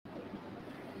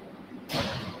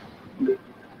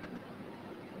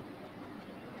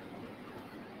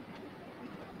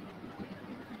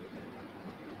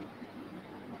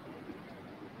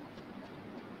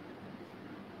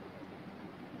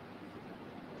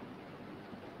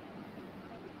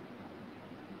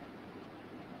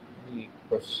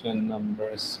Question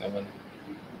number 7.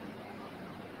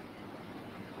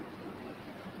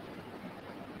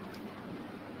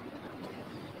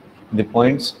 The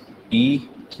points P,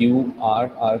 Q, R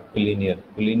are collinear.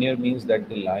 Collinear means that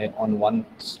they lie on one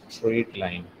straight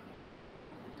line.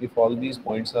 If all these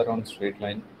points are on straight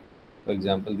line, for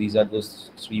example, these are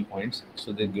those 3 points,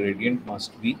 so the gradient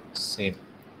must be same.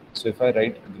 So if I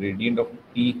write gradient of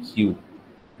PQ,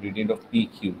 gradient of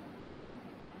PQ,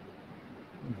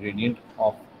 gradient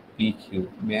of PQ,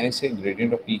 may I say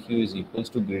gradient of PQ is equals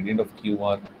to gradient of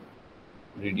QR,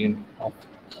 gradient of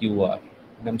QR,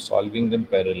 and I'm solving them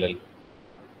parallel.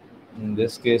 In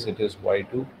this case, it is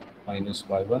y2 minus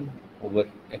y1 over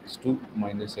x2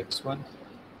 minus x1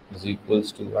 is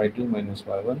equals to y2 minus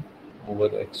y1 over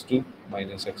x2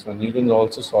 minus x1. You can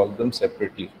also solve them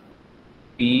separately.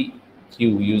 PQ,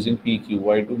 using PQ,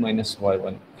 y2 minus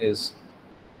y1 is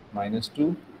minus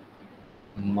 2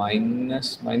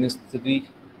 minus 3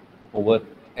 over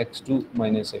x2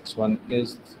 minus x1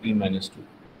 is 3 minus 2.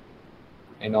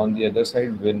 And on the other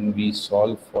side, when we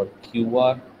solve for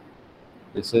QR,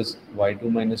 this is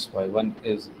y2 minus y1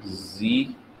 is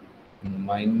z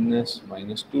minus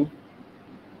 2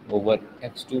 over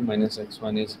x2 minus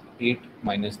x1 is 8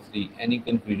 minus 3. Any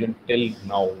confusion till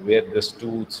now where this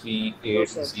 2, 3, 8,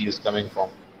 z is coming from?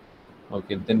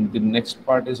 Okay, then the next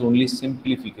part is only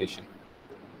simplification.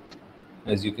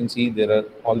 As you can see, there are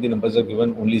all the numbers are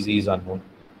given, only z is unknown.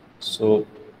 So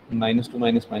minus 2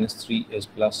 minus minus 3 is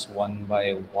plus 1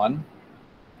 by 1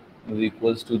 is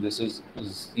equals to, this is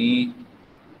z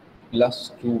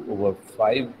plus 2 over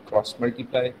 5, cross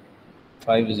multiply.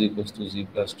 5 is equals to z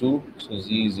plus 2, so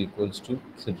z is equals to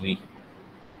 3.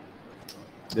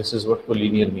 This is what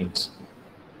collinear means.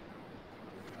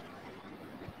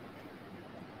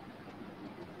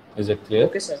 Is it clear?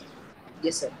 Okay, sir.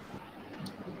 Yes, sir.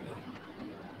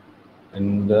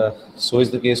 And so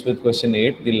is the case with question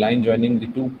 8. The line joining the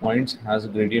 2 points has a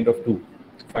gradient of 2.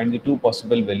 Find the 2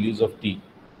 possible values of t.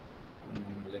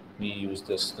 Let me use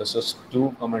this. This is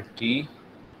 2 comma t.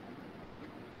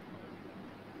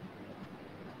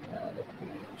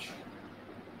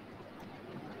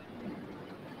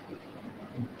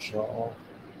 Draw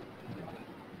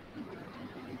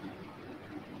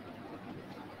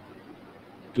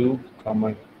 2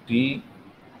 comma t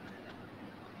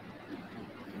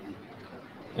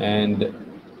and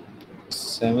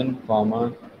 7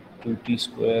 comma 2t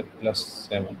square plus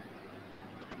 7.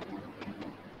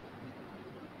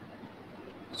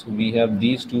 So we have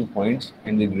these 2 points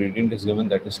and the gradient is given,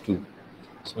 that is 2.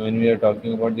 So when we are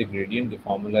talking about the gradient, the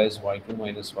formula is y2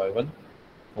 minus y1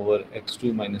 over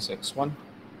x2 minus x1.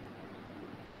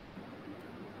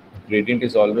 Gradient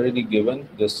is already given,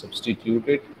 just substitute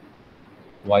it.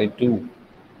 y2,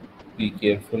 be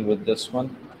careful with this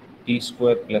one, t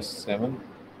square plus 7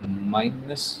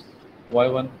 minus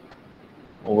y1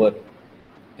 over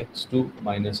x2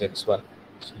 minus x1.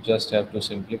 So just have to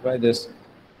simplify this.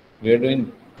 We are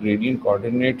doing gradient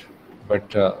coordinate,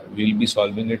 but we'll be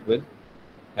solving it with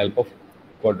help of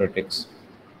quadratics.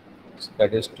 So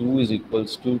that is 2 is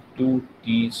equals to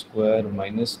 2t square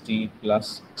minus t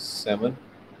plus 7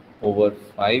 over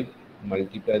 5.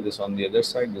 Multiply this on the other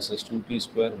side. This is 2t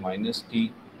square minus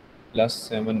t plus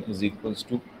 7 is equals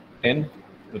to 10.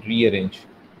 Rearrange.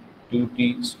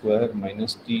 2t square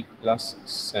minus t plus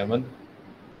 7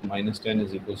 minus 10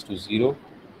 is equals to 0.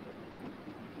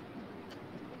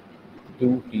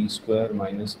 2t square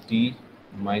minus t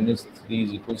minus 3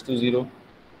 is equals to 0.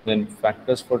 Then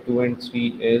factors for 2 and 3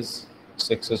 is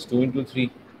 6 is 2 into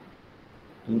 3.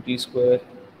 2t square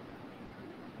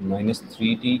minus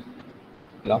 3t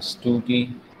plus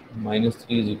 2t minus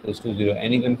 3 is equals to 0.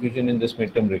 Any confusion in this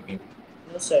midterm breaking?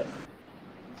 No, sir.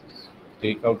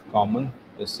 Take out common.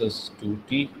 This is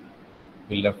 2t.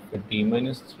 We left with t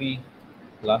minus 3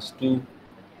 plus 2.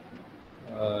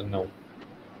 No.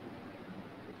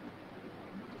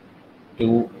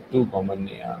 2 common.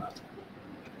 Yeah.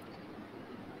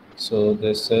 So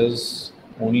this is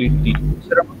only t.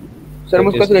 Sir हम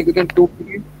उसका लिख देते हैं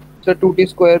 2t, sir 2t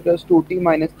square plus 2t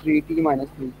minus 3t minus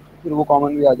 3, फिर वो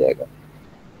common भी आ जाएगा.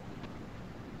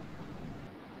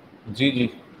 जी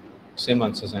same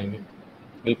answers आएंगे,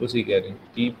 बिल्कुल सही कह रहे हैं.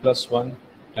 t plus 1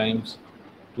 times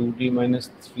 2t minus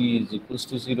 3 is equals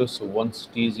to 0. So once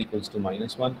t is equals to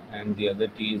minus 1 and the other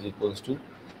t is equals to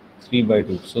 3 by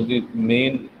 2. So the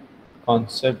main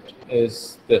concept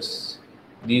is this,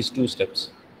 these 2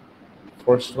 steps.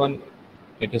 First one,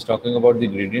 it is talking about the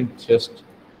gradient, just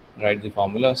write the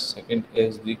formula. Second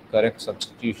is the correct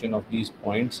substitution of these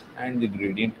points and the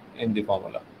gradient in the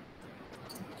formula.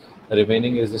 The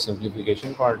remaining is the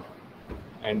simplification part,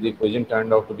 and the equation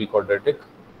turned out to be quadratic.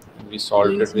 We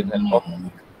solved ये it with समझ नहीं help of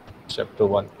आया chapter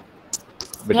 1.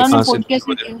 बेटे यार, कहाँ मैं से put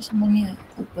कैसे किया समझ नहीं आया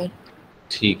ऊपर।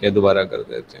 ठीक है, दोबारा कर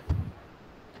देते हैं.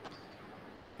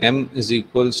 M is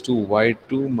equals to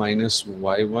y2 minus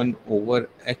y1 over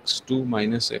x2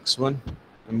 minus x1.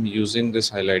 I'm using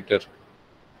this highlighter.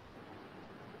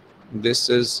 This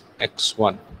is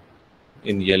x1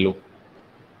 in yellow,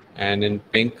 and in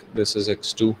pink this is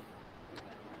x2,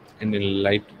 and in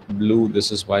light blue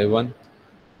this is y1,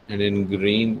 and in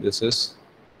green this is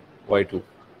y2.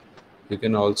 You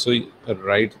can also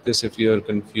write this if you are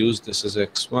confused. This is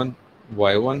x1,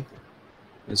 y1,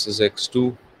 this is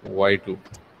x2, y2.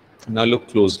 Now look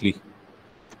closely.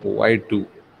 y2,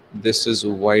 this is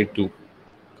y2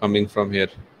 coming from here,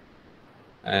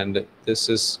 and this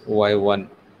is y1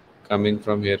 coming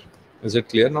from here. Is it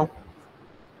clear now?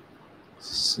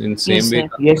 In same Yes, way,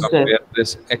 sir. Yes, sir. compare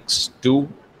this x2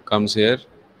 comes here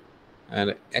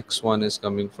and x1 is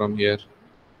coming from here.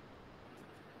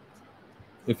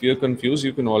 If you're confused,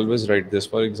 you can always write this.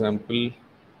 For example,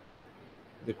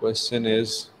 the question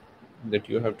is that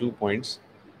you have 2 points.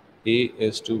 A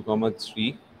is 2 comma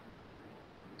 3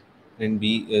 and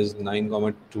B is 9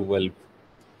 comma 12.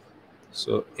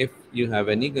 So if you have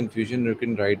any confusion, you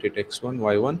can write it x1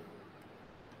 y1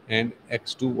 and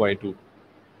x2 y2.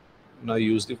 Now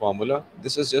use the formula.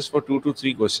 This is just for 2 to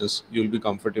 3 questions. You'll be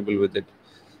comfortable with it.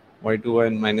 Y2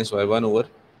 and minus y1 over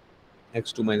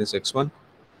x2 minus x1.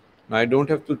 Now I don't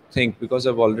have to think because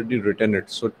I've already written it.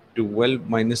 So 12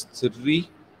 minus 3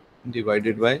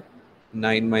 divided by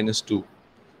 9 minus 2.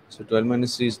 So 12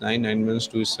 minus 3 is 9, 9 minus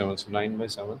 2 is 7. So 9 by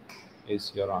 7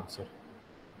 is your answer.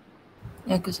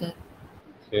 Okay, sir.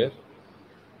 Here.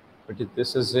 But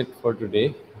this is it for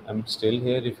today. I'm still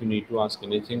here if you need to ask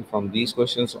anything from these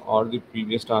questions or the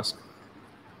previous task.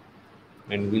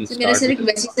 And we'll sir मेरा start sir with एक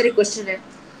वैसे sir एक question है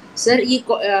sir ये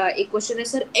एक question है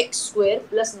sir x square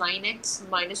plus 9x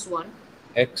minus 1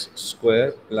 x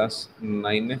square plus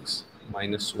 9x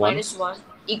minus 1. Minus 1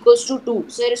 equals to 2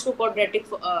 sir इसको quadratic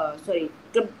sorry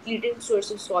completing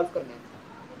sources solve करना है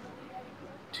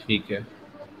ठीक है,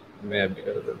 मैं अभी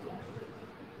कर देता हूँ.